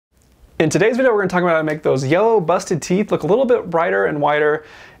In today's video, we're going to talk about how to make those yellow busted teeth look a little bit brighter and whiter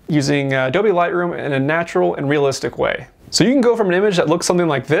using Adobe Lightroom in a natural and realistic way. So you can go from an image that looks something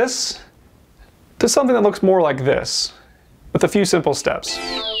like this to something that looks more like this with a few simple steps.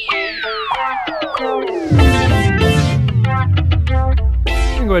 I'm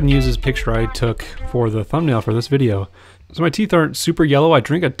gonna go ahead and use this picture I took for the thumbnail for this video. So my teeth aren't super yellow. I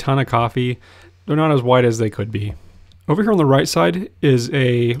drink a ton of coffee. They're not as white as they could be. Over here on the right side is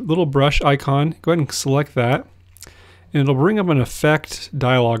a little brush icon. Go ahead and select that, and it'll bring up an effect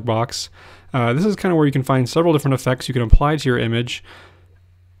dialog box. This is kind of where you can find several different effects you can apply to your image.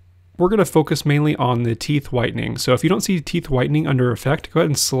 We're going to focus mainly on the teeth whitening. So if you don't see teeth whitening under effect, go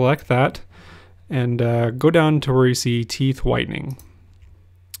ahead and select that and go down to where you see teeth whitening.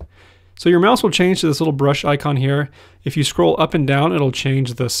 So your mouse will change to this little brush icon here. If you scroll up and down, it'll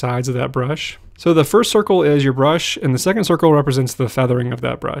change the sides of that brush. So the first circle is your brush, and the second circle represents the feathering of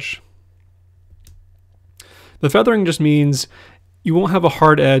that brush. The feathering just means you won't have a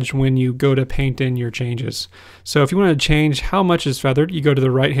hard edge when you go to paint in your changes. So if you want to change how much is feathered, you go to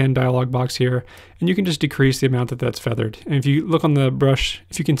the right-hand dialog box here, and you can just decrease the amount that's feathered. And if you look on the brush,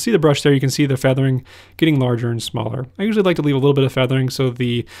 if you can see the brush there, you can see the feathering getting larger and smaller. I usually like to leave a little bit of feathering so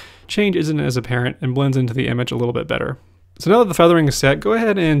the change isn't as apparent and blends into the image a little bit better. So now that the feathering is set, go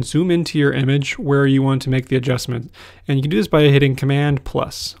ahead and zoom into your image where you want to make the adjustment. And you can do this by hitting Command+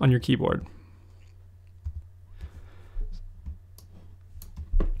 on your keyboard.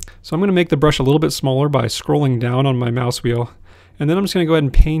 So I'm going to make the brush a little bit smaller by scrolling down on my mouse wheel, and then I'm just going to go ahead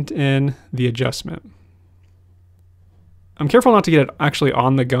and paint in the adjustment. I'm careful not to get it actually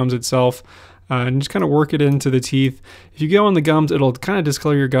on the gums itself, and just kind of work it into the teeth. If you go on the gums, it'll kind of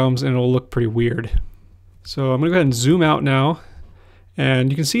discolor your gums and it'll look pretty weird. So I'm going to go ahead and zoom out now,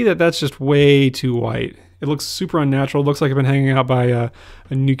 and you can see that that's just way too white. It looks super unnatural. It looks like I've been hanging out by a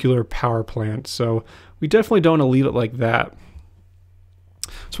nuclear power plant, so we definitely don't want to leave it like that.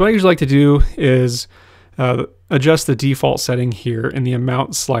 So what I usually like to do is adjust the default setting here in the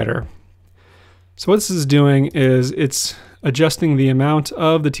amount slider. So what this is doing is it's adjusting the amount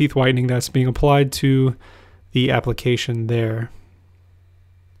of the teeth whitening that's being applied to the application there.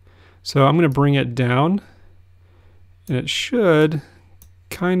 So I'm going to bring it down, and it should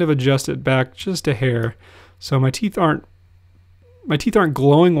kind of adjust it back just a hair. So my teeth aren't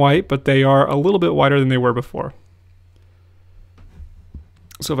glowing white, but they are a little bit whiter than they were before.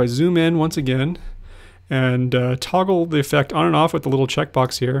 So if I zoom in once again and toggle the effect on and off with the little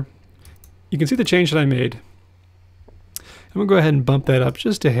checkbox here, you can see the change that I made. I'm going to go ahead and bump that up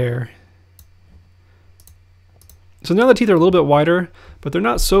just a hair. So now the teeth are a little bit whiter, but they're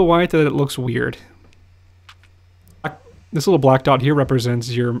not so white that it looks weird. This little black dot here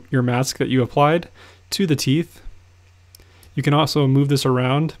represents your mask that you applied to the teeth. You can also move this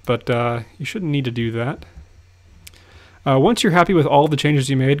around, but you shouldn't need to do that. Once you're happy with all the changes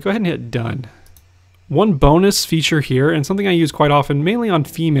you made, go ahead and hit done. One bonus feature here, and something I use quite often, mainly on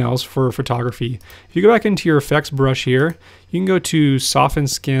females for photography. If you go back into your effects brush here, you can go to Soften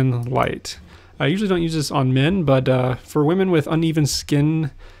Skin Light. I usually don't use this on men, but for women with uneven skin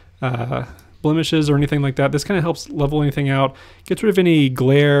blemishes or anything like that, this kind of helps level anything out, gets rid of any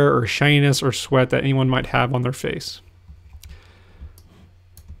glare or shininess or sweat that anyone might have on their face.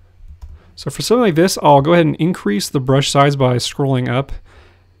 So for something like this, I'll go ahead and increase the brush size by scrolling up,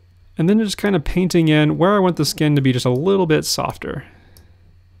 and then just kind of painting in where I want the skin to be just a little bit softer.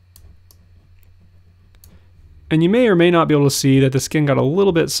 And you may or may not be able to see that the skin got a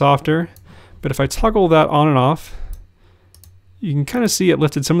little bit softer, but if I toggle that on and off, you can kind of see it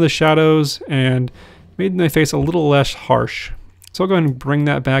lifted some of the shadows and made my face a little less harsh. So I'll go ahead and bring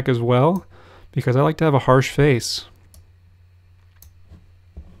that back as well, because I like to have a harsh face.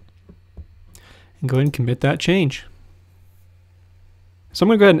 And go ahead and commit that change. So I'm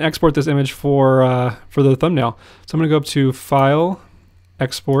going to go ahead and export this image for the thumbnail. So I'm going to go up to File,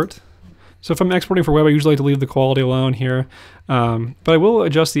 Export. So if I'm exporting for web, I usually like to leave the quality alone here, but I will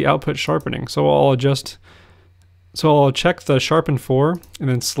adjust the output sharpening. So I'll check the sharpen for, and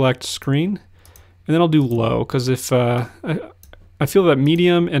then select screen, and then I'll do low, because if I feel that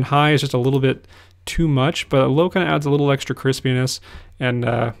medium and high is just a little bit too much, but low kind of adds a little extra crispiness and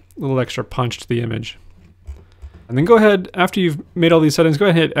a little extra punch to the image. And then go ahead, after you've made all these settings, go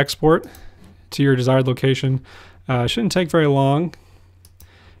ahead and hit export to your desired location. It shouldn't take very long.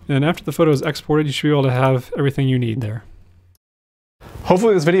 And then after the photo is exported, you should be able to have everything you need there.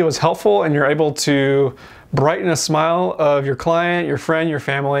 Hopefully this video was helpful and you're able to brighten a smile of your client, your friend, your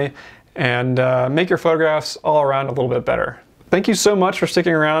family, and make your photographs all around a little bit better. Thank you so much for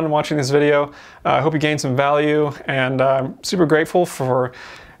sticking around and watching this video. I hope you gained some value, and I'm super grateful for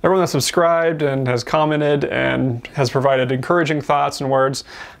everyone that's subscribed and has commented and has provided encouraging thoughts and words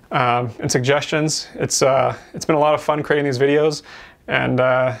and suggestions. It's been a lot of fun creating these videos, and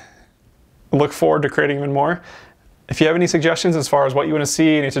look forward to creating even more. If you have any suggestions as far as what you want to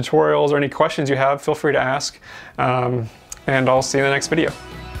see, any tutorials or any questions you have, feel free to ask, and I'll see you in the next video.